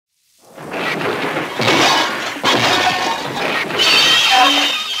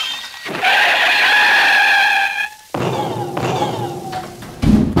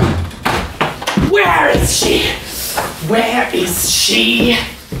is she?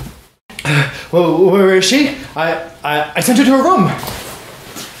 Where is she? I sent her to her room.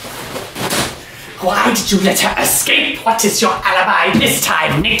 Why did you let her escape? What is your alibi this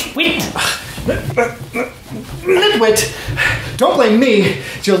time, nitwit? Nitwit! Don't blame me.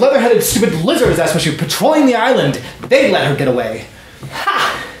 It's your leather-headed stupid lizards that's when she was patrolling the island. They let her get away.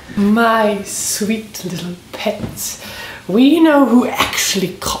 Ha! My sweet little pets. We know who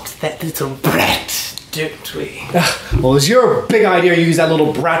actually caught that little brat, don't we? Well, it was your big idea to use that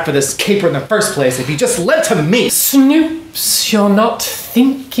little brat for this caper in the first place. If you just led to me. Snoops, you're not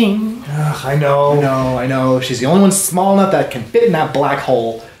thinking. I know. She's the only one small enough that can fit in that black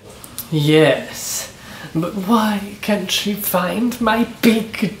hole. Yes, but why can't she find my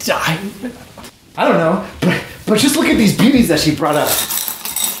big diamond? I don't know, but just look at these beauties that she brought up.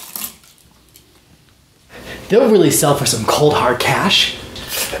 They'll really sell for some cold hard cash.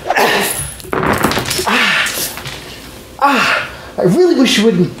 I really wish you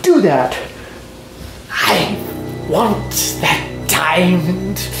wouldn't do that. I want that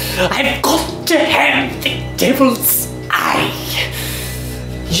diamond. I've got to have the devil's eye.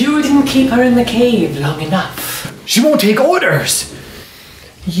 You didn't keep her in the cave long enough. She won't take orders.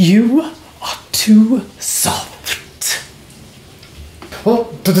 You are too soft. Well,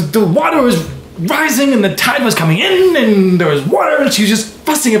 the water was rising and the tide was coming in and there was water and she was just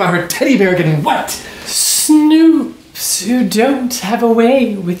fussing about her teddy bear getting wet. Snoops, you don't have a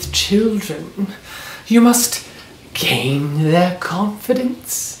way with children. You must gain their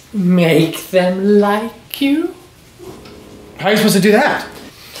confidence, make them like you. How are you supposed to do that?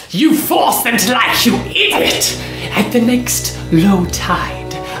 You force them to like you, idiot! At the next low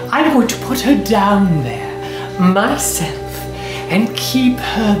tide, I'm going to put her down there, myself, and keep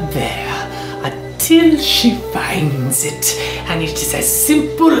her there until she finds it. And it is as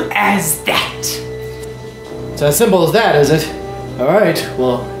simple as that. It's as simple as that, is it? Alright,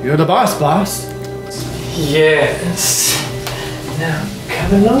 well, you're the boss. Yes. Now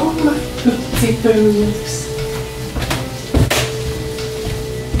come along, my footsie boos.